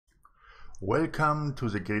Welcome to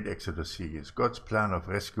the Great Exodus series, God's plan of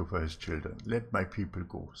rescue for his children. Let my people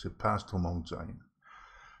go, the path to Mount Zion.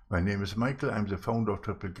 My name is Michael, I'm the founder of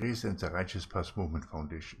Triple Grace and the Righteous Path Movement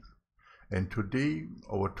Foundation. And today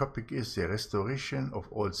our topic is the restoration of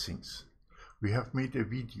all things. We have made a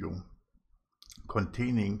video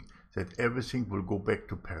containing that everything will go back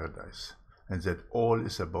to paradise and that all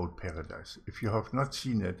is about paradise. If you have not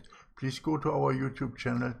seen it, please go to our YouTube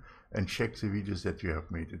channel and check the videos that we have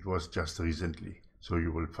made. It was just recently, so you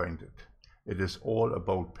will find it. It is all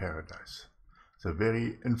about paradise. It's a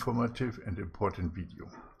very informative and important video.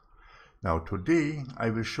 Now today I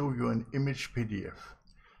will show you an image PDF.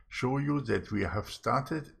 Show you that we have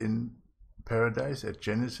started in paradise at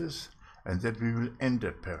Genesis and that we will end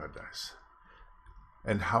at paradise.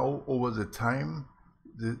 And how over the time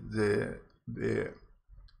the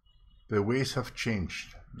ways have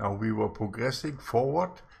changed. Now we were progressing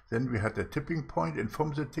forward, then we had a tipping point, and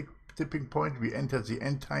from the tipping point we entered the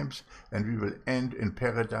end times, and we will end in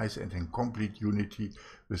paradise and in complete unity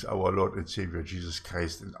with our Lord and Savior Jesus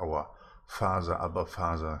Christ and our Father, Abba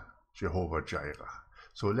Father, Jehovah Jireh.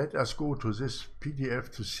 So let us go to this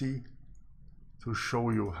PDF to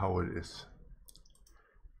show you how it is.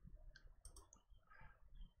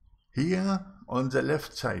 Here on the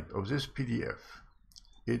left side of this PDF,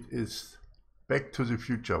 it is Back to the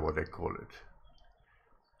Future, what I call it.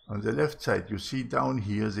 On the left side, you see down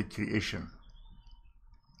here the creation.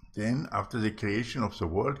 Then, after the creation of the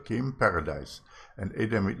world came paradise, and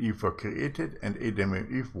Adam and Eve were created, and Adam and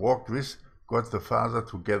Eve walked with God the Father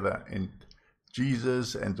together, and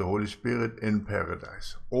Jesus and the Holy Spirit in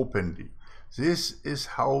paradise, openly. This is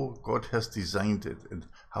how God has designed it and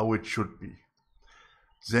how it should be.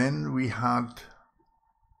 Then we had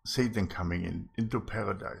Satan coming into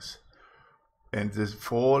paradise, and the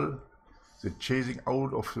fall, the chasing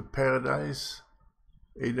out of the paradise.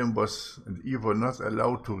 Adam and Eve were not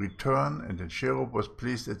allowed to return, and the cherub was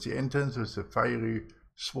placed at the entrance with the fiery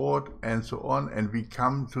sword and so on, and we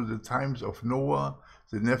come to the times of Noah,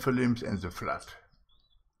 the Nephilims and the flood.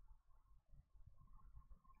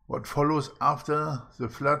 What follows after the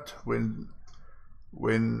flood, when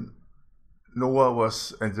Noah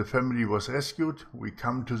and the family was rescued, we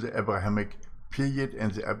come to the Abrahamic period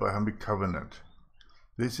and the Abrahamic covenant.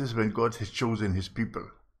 This is when God has chosen his people,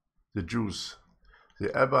 the Jews, the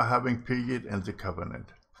Abrahamic period and the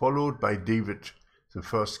covenant, followed by David, the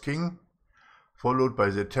first king, followed by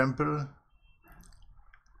the temple,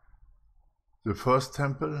 the first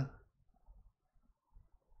temple,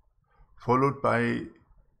 followed by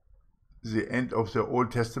the end of the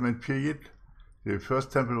Old Testament period. The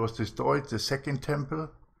first temple was destroyed, the second temple,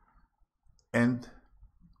 and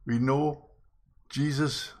we know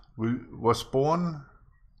Jesus was born.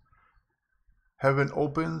 Heaven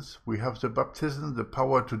opens, we have the baptism, the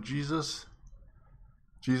power to Jesus.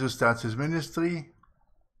 Jesus starts his ministry.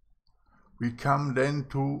 We come then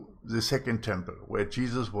to the second temple, where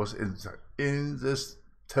Jesus was inside. In this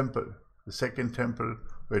temple, the second temple,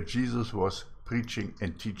 where Jesus was preaching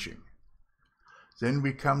and teaching. Then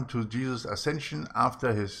we come to Jesus' ascension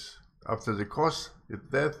after the cross, his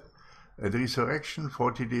death and resurrection,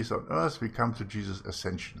 40 days on earth. We come to Jesus'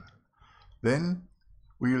 ascension. Then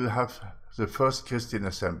we will have the first Christian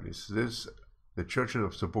assemblies. This, the churches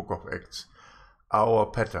of the book of Acts, our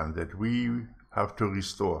pattern that we have to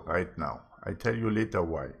restore right now. I tell you later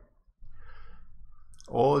why.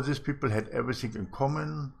 All these people had everything in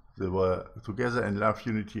common. They were together in love,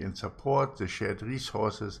 unity and support. They shared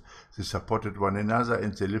resources. They supported one another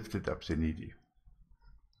and they lifted up the needy.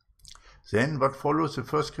 Then what follows? The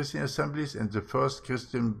first Christian assemblies and the first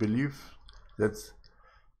Christian belief that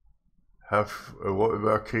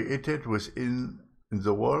were created within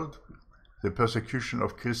the world, the persecution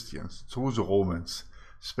of Christians through the Romans,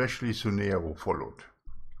 especially through Nero, followed.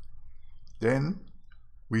 Then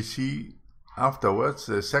we see afterwards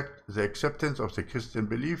the acceptance of the Christian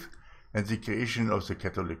belief and the creation of the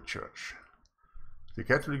Catholic Church. The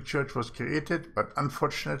Catholic Church was created, but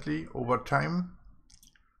unfortunately over time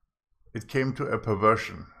it came to a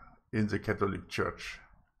perversion in the Catholic Church.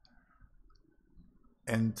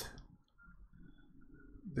 And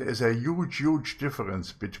there is a huge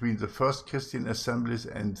difference between the first Christian assemblies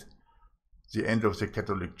and the end of the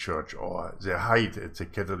Catholic Church, or the height at the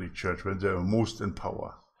Catholic Church when they were most in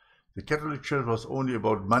power. The Catholic Church was only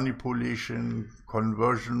about manipulation,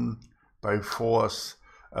 conversion by force,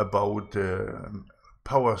 about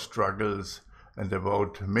power struggles, and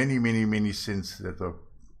about many sins that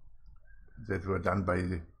were done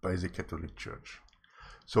by the Catholic Church.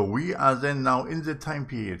 So we are then now in the time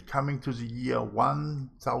period coming to the year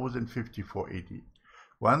 1054 AD.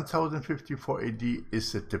 1054 AD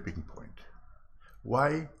is the tipping point.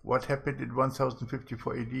 Why? What happened in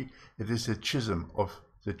 1054 AD? It is a schism of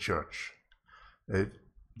the church. A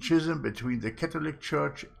schism between the Catholic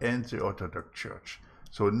Church and the Orthodox Church.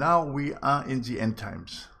 So now we are in the end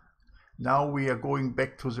times. Now we are going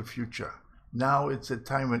back to the future. Now it's the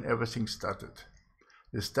time when everything started.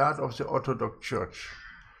 The start of the Orthodox Church.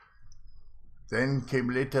 Then came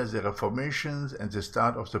later the Reformations and the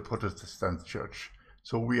start of the Protestant Church.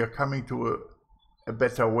 So we are coming to a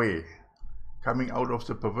better way. Coming out of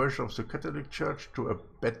the perversion of the Catholic Church to a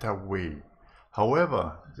better way.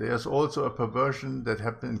 However, there's also a perversion that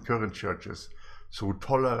happened in current churches. Through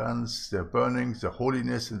tolerance, they're burning the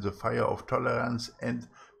holiness in the fire of tolerance, and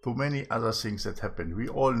through many other things that happen. We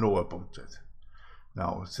all know about that.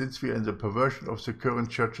 Now, since we are in the perversion of the current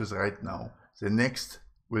churches right now, the next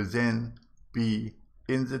will then be,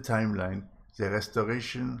 in the timeline, the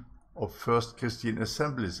restoration of first Christian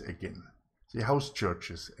assemblies again. The house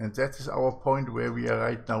churches, and that is our point where we are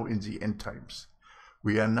right now in the end times.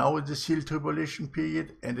 We are now in the seal tribulation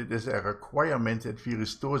period, and it is a requirement that we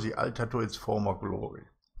restore the altar to its former glory.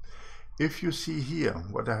 If you see here,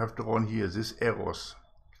 what I have drawn here, this arrows,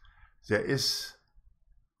 there is,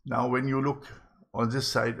 now when you look on this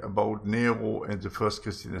side about Nero and the first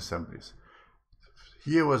Christian assemblies,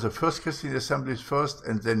 here was the first Christian assemblies first,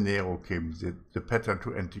 and then Nero came, the pattern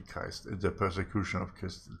to Antichrist and the persecution of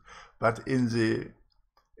Christians. But in the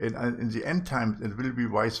end times, it will be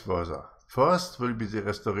vice versa. First will be the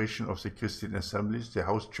restoration of the Christian assemblies, the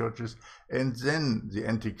house churches, and then the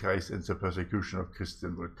Antichrist and the persecution of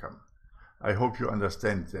Christians will come. I hope you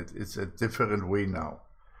understand that it's a different way now.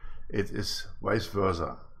 It is vice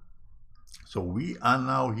versa. So we are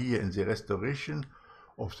now here in the restoration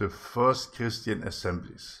of the first Christian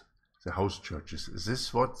assemblies, the house churches. This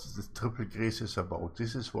is what the triple grace is about.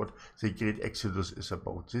 This is what the great Exodus is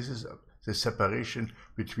about. This is the separation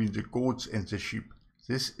between the goats and the sheep.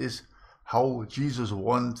 This is how Jesus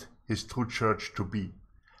wanted his true church to be,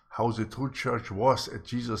 how the true church was at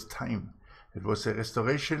Jesus' time. It was the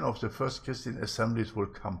restoration of the first Christian assemblies will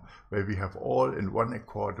come, where we have all in one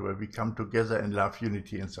accord, where we come together in love,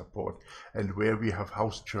 unity, and support, and where we have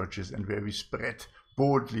house churches and where we spread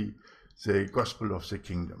boldly the gospel of the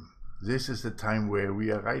kingdom. This is the time where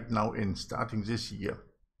we are right now in, starting this year.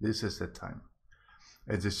 This is the time.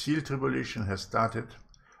 And the seal tribulation has started,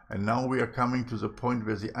 and now we are coming to the point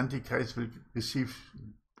where the Antichrist will receive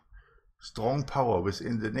strong power.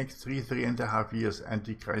 Within the next 3.5 years,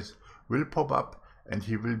 Antichrist will pop up, and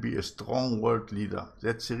he will be a strong world leader.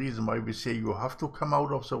 That's the reason why we say you have to come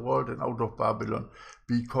out of the world and out of Babylon,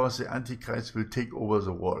 because the Antichrist will take over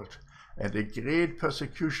the world. And a great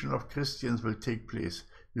persecution of Christians will take place.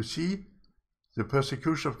 You see, the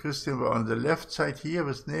persecution of Christians were on the left side here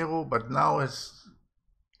with Nero, but now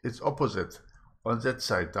it's opposite on that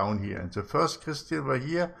side down here. And the first Christians were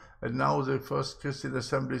here, and now the first Christian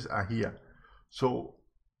assemblies are here. So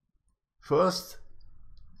first,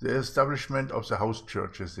 the establishment of the house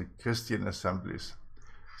churches, the Christian assemblies.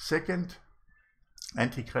 Second,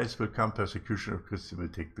 Antichrist will come, persecution of Christians will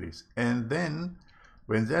take place. And then,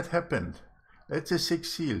 when that happened, at the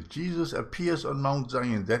sixth seal, Jesus appears on Mount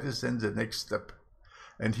Zion. That is then the next step.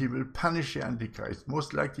 And he will punish the Antichrist.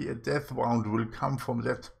 Most likely a death wound will come from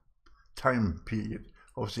that time period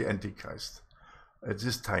of the Antichrist. At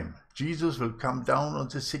this time, Jesus will come down on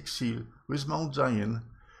the sixth seal with Mount Zion,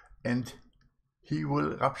 and he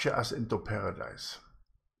will rapture us into paradise.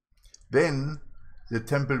 Then the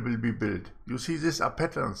temple will be built. You see, these are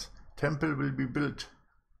patterns. Temple will be built.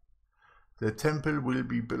 The temple will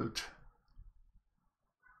be built.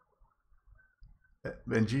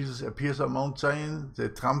 When Jesus appears on Mount Zion, the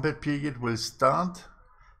trumpet period will start.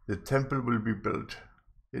 The temple will be built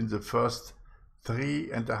in the first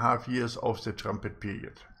 3.5 years of the trumpet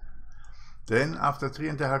period. Then after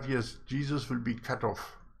 3.5 years, Jesus will be cut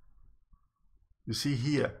off. You see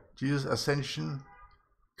here, Jesus' ascension,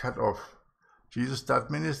 cut off. Jesus starts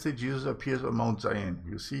ministry, Jesus appears on Mount Zion.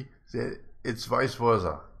 You see, it's vice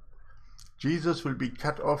versa. Jesus will be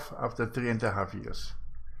cut off after 3.5 years.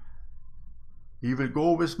 He will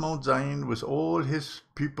go with Mount Zion, with all his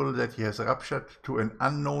people that he has raptured, to an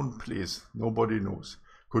unknown place. Nobody knows.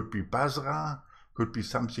 Could be Basra, could be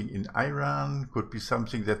something in Iran, could be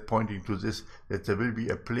something that pointing to this, that there will be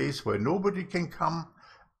a place where nobody can come,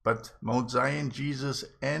 but Mount Zion, Jesus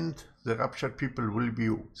and the raptured people will be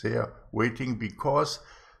there waiting, because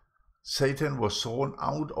Satan was thrown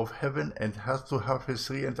out of heaven and has to have his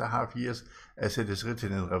 3.5 years, as it is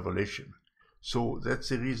written in Revelation. So that's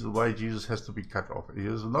the reason why Jesus has to be cut off. He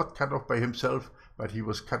was not cut off by himself, but he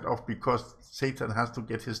was cut off because Satan has to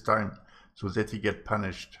get his time so that he get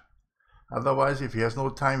punished. Otherwise, if he has no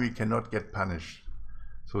time, he cannot get punished.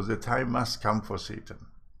 So the time must come for Satan.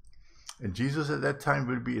 And Jesus at that time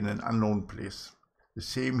will be in an unknown place. The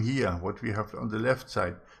same here, what we have on the left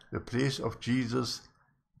side, the place of Jesus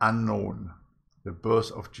unknown, the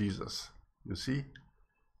birth of Jesus. You see?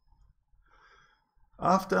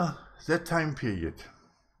 After that time period,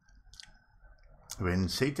 when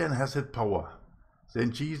Satan has that power,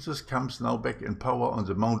 then Jesus comes now back in power on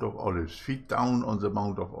the Mount of Olives, feet down on the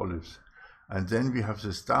Mount of Olives. And then we have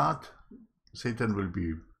the start. Satan will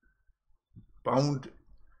be bound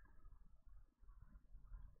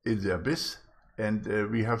in the abyss, and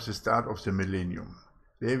we have the start of the millennium.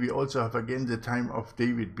 There we also have again the time of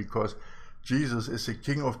David, because Jesus is the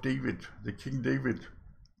King of David, the King David.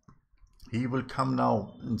 He will come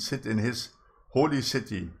now and sit in his holy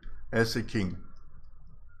city as a king.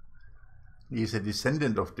 He is a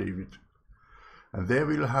descendant of David. And there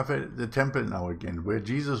we'll have the temple now again, where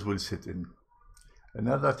Jesus will sit in.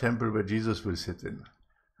 Another temple where Jesus will sit in.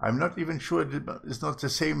 I'm not even sure it's not the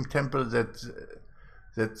same temple that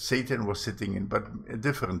Satan was sitting in, but a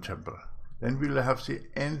different temple. Then we'll have the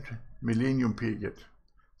end millennium period,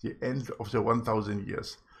 the end of the 1,000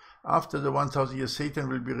 years. After the 1,000 years, Satan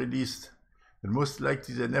will be released. And most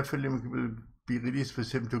likely the Nephilim will be released with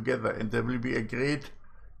him together. And there will be a great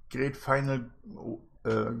final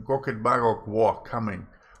Gog and Magog war coming,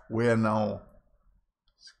 where now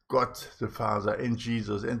God the Father and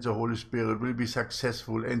Jesus and the Holy Spirit will be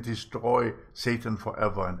successful and destroy Satan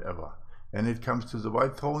forever and ever. And it comes to the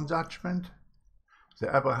white throne judgment,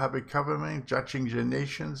 the Abrahamic covenant, judging the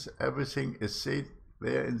nations. Everything is said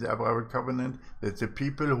there in the Abrahamic covenant, that the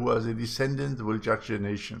people who are the descendants will judge the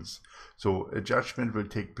nations. So a judgment will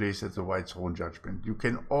take place at the white throne judgment. You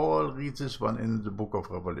can all read this one in the book of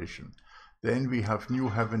Revelation. Then we have new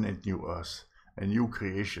heaven and new earth, a new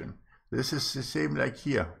creation. This is the same like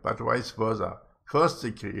here, but vice versa. First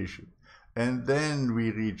the creation, and then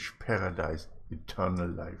we reach paradise, eternal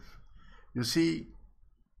life. You see,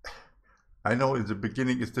 I know in the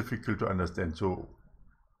beginning it's difficult to understand, so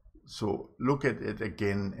look at it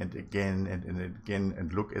again and again and again,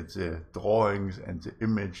 and look at the drawings and the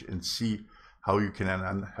image and see how you can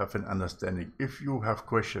have an understanding. If you have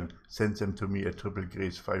questions, send them to me at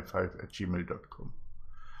triplegrace55@gmail.com.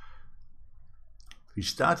 We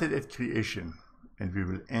started at creation and we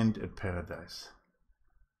will end at paradise.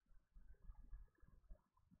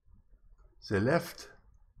 The left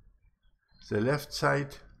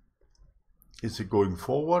side is going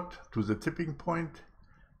forward to the tipping point,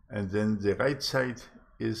 and then the right side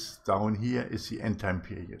is down here is the end time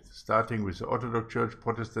period, starting with the Orthodox Church,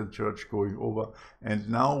 Protestant Church going over, and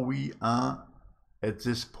now we are at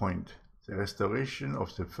this point, the restoration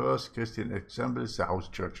of the first Christian assemblies, the house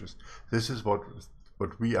churches. This is what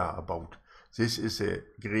we are about. This is a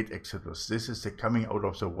great exodus. This is the coming out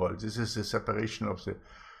of the world. This is the separation of the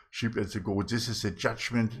sheep and the goat. This is the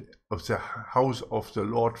judgment of the house of the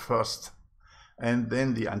Lord first. And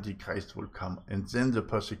then the Antichrist will come, and then the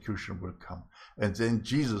persecution will come, and then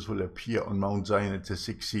Jesus will appear on Mount Zion at the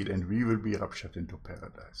sixth seal, and we will be raptured into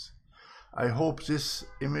paradise. I hope this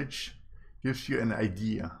image gives you an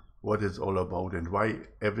idea what it's all about and why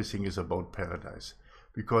everything is about paradise.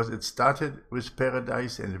 Because it started with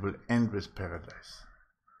paradise and it will end with paradise.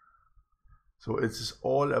 So it is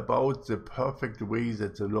all about the perfect way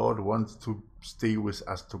that the Lord wants to stay with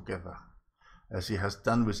us together, as he has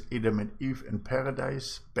done with Adam and Eve in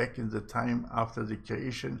paradise back in the time after the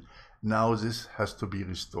creation. Now this has to be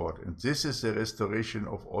restored, and this is the restoration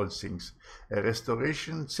of all things. A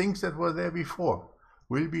restoration, things that were there before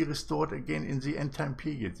will be restored again in the end time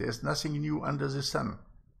period. There's nothing new under the sun.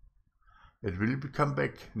 It will come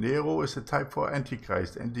back. Nero is a type for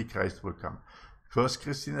Antichrist. Antichrist will come. First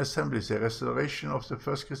Christian Assembly, the restoration of the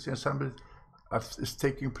first Christian Assembly is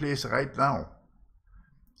taking place right now.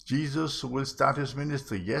 Jesus will start his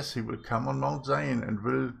ministry. Yes, he will come on Mount Zion and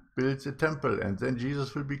will build the temple, and then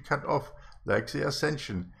Jesus will be cut off like the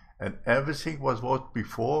ascension, and everything was what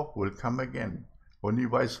before will come again, only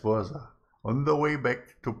vice versa, on the way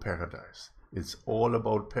back to paradise. It's all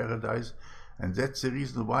about paradise, and that's the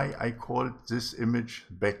reason why I called this image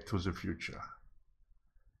Back to the Future,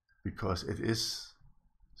 because it is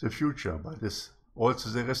the future, but it's also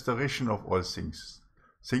the restoration of all things.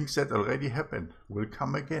 Things that already happened will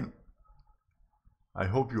come again. I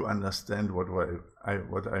hope you understand what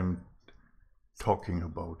I'm talking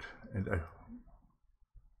about, and I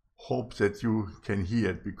hope that you can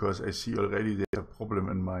hear it, because I see already there's a problem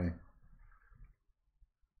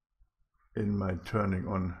in my turning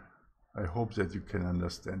on. I hope that you can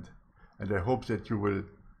understand, and I hope that you will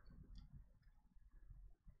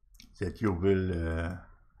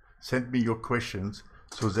send me your questions,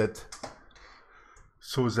 so that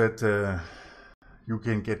so that you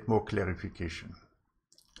can get more clarification.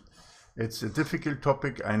 It's a difficult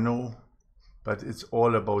topic, I know, but it's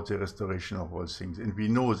all about the restoration of all things. And we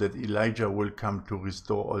know that Elijah will come to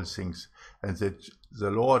restore all things, and that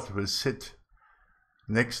the Lord will sit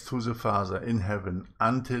next to the Father in heaven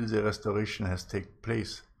until the restoration has taken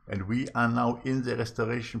place. And we are now in the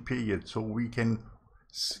restoration period, so we can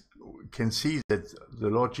see that the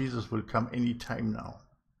Lord Jesus will come any time now,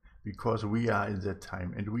 because we are in that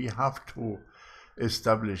time, and we have to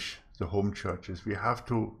establish the home churches. We have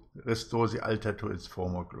to restore the altar to its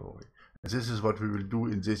former glory. And this is what we will do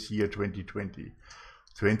in this year 2020.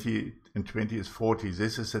 20 and 20 is 40.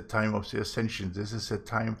 This is the time of the ascension. This is the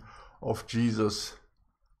time of Jesus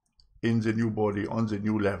in the new body, on the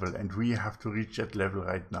new level, and we have to reach that level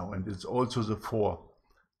right now. And it's also the 4.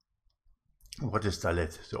 What is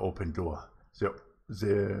Dalet? The open door.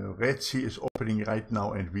 The Red Sea is opening right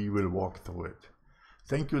now, and we will walk through it.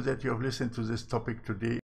 Thank you that you have listened to this topic today.